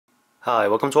Hi,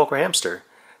 welcome to AwkwardHamster.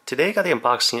 Today I got the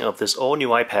unboxing of this all new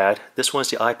iPad. This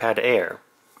one's the iPad Air.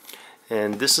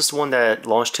 And this is the one that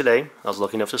launched today. I was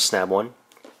lucky enough to snap one.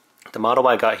 The model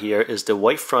I got here is the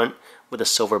white front with a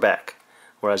silver back.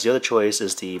 Whereas the other choice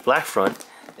is the black front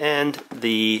and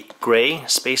the gray,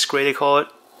 space gray they call it,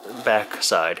 back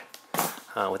side.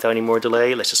 Without any more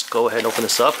delay, let's just go ahead and open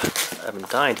this up. I've been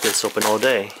dying to get this open all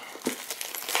day.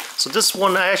 So this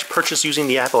one I actually purchased using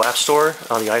the Apple App Store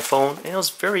on the iPhone, and it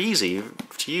was very easy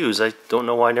to use. I don't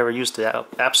know why I never used the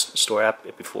App Store app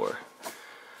before.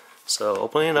 So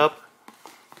opening it up,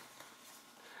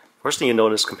 first thing you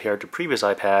notice compared to previous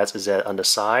iPads is that on the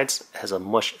sides it has a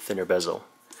much thinner bezel.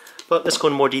 But let's go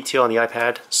into more detail on the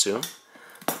iPad soon.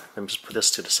 Let me just put this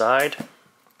to the side.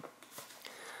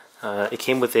 It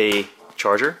came with a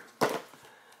charger.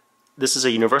 This is a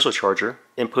universal charger.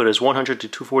 Input is 100 to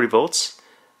 240 volts.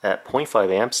 At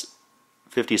 0.5 amps,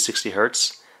 50 to 60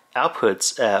 hertz.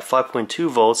 Outputs at 5.2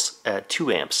 volts at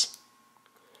 2 amps.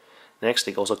 Next,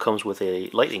 it also comes with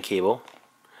a lightning cable.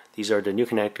 These are the new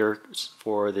connectors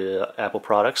for the Apple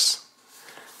products.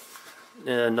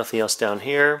 Nothing else down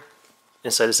here.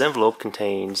 Inside this envelope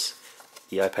contains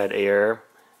the iPad Air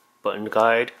button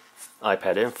guide,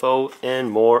 iPad info,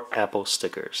 and more Apple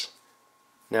stickers.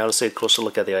 Now let's take a closer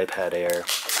look at the iPad Air.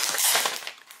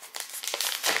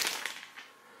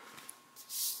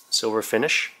 Silver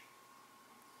finish.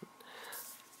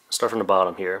 Start from the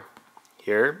bottom here.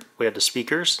 Here we have the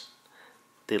speakers,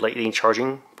 the lightning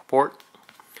charging port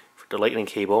for the lightning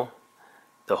cable,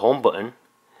 the home button.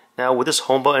 Now with this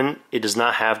home button, it does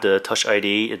not have the Touch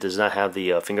ID, it does not have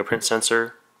the fingerprint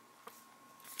sensor.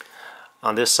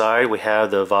 On this side we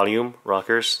have the volume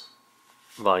rockers,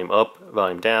 volume up,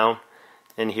 volume down,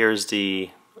 and here's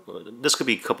this could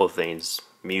be a couple of things,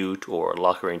 mute or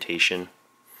lock orientation.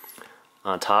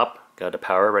 On top, got the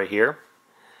power right here,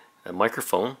 a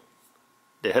microphone,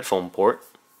 the headphone port,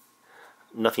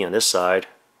 nothing on this side.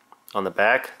 On the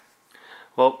back,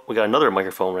 well, we got another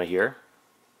microphone right here.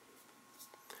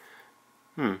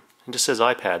 It just says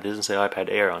iPad, it doesn't say iPad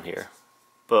Air on here.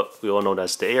 But we all know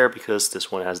that's the Air because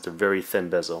this one has the very thin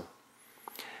bezel.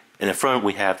 In the front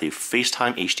we have the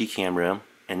FaceTime HD camera,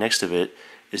 and next to it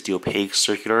is the opaque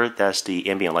circular, that's the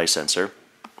ambient light sensor.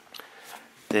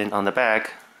 Then on the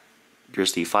back,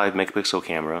 there's the 5 megapixel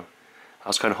camera. I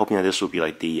was kind of hoping that this would be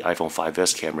like the iPhone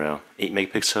 5s camera, 8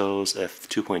 megapixels,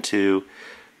 f2.2,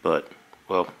 but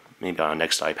well, maybe on our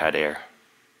next iPad Air.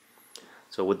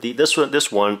 So with this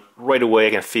one, right away I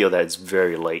can feel that it's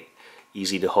very light,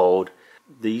 easy to hold.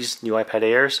 These new iPad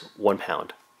Airs, 1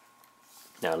 pound.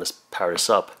 Now let's power this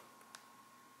up.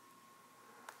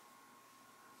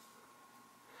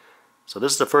 So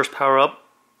this is the first power up.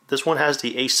 This one has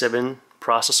the A7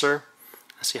 processor.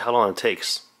 Let's see how long it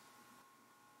takes.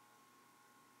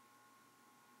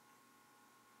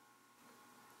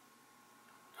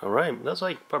 Alright, that's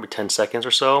like probably 10 seconds or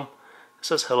so. It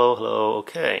says hello, hello,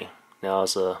 okay. Now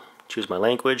let's choose my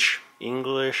language,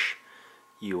 English,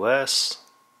 US.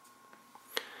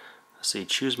 Let's see,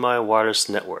 choose my wireless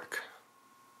network.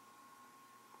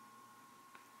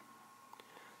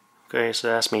 Okay,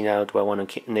 so ask me now, do I want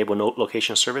to enable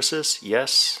location services?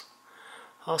 Yes.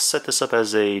 I'll set this up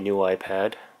as a new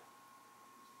iPad.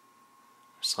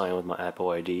 Sign with my Apple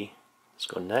ID. Let's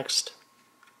go next.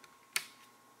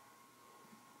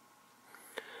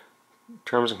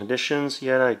 Terms and conditions,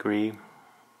 yeah, I agree.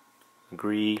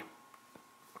 Agree.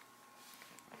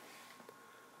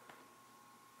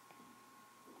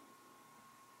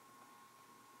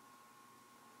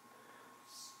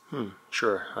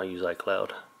 Sure, I'll use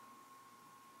iCloud.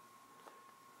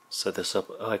 Set this up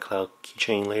iCloud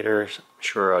keychain later.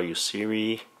 Sure, I'll use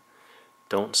Siri.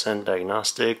 Don't send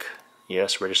diagnostic.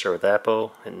 Yes, register with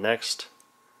Apple. And next.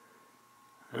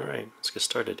 Alright, let's get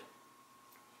started.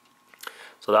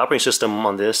 So the operating system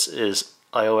on this is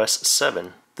iOS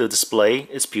 7. The display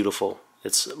is beautiful.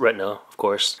 It's Retina, of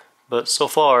course. But so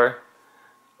far,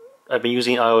 I've been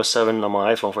using iOS 7 on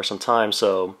my iPhone for some time,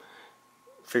 so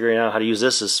figuring out how to use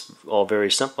this is all very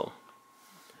simple.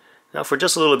 Now for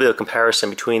just a little bit of comparison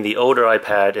between the older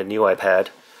iPad and new iPad.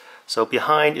 So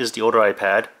behind is the older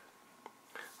iPad.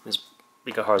 Let's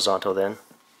make it horizontal then.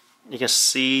 You can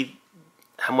see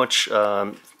how much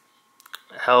less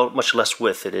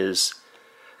width it is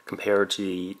compared to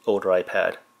the older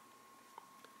iPad.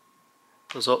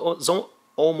 So it's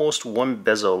almost 1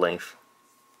 bezel length.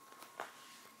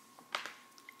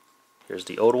 Here's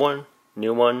the old one,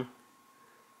 new one,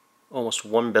 almost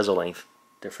 1 bezel length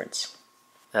difference.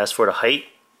 As for the height,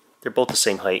 they're both the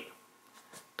same height.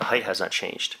 The height has not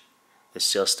changed.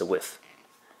 It's just the width.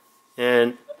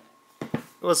 And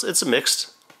well, it's a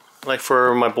mixed. Like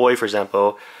for my boy, for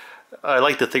example, I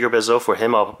like the thicker bezel for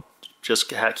him. I'll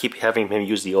just keep having him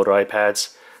use the older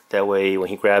iPads. That way when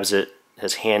he grabs it,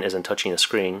 his hand isn't touching the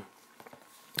screen.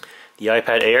 The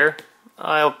iPad Air,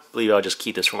 I believe I'll just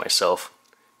keep this for myself.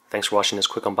 Thanks for watching this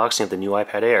quick unboxing of the new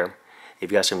iPad Air.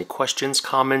 If you guys have any questions,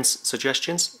 comments,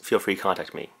 suggestions, feel free to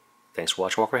contact me. Thanks for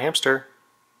watching AwkwardHamster.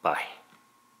 Bye.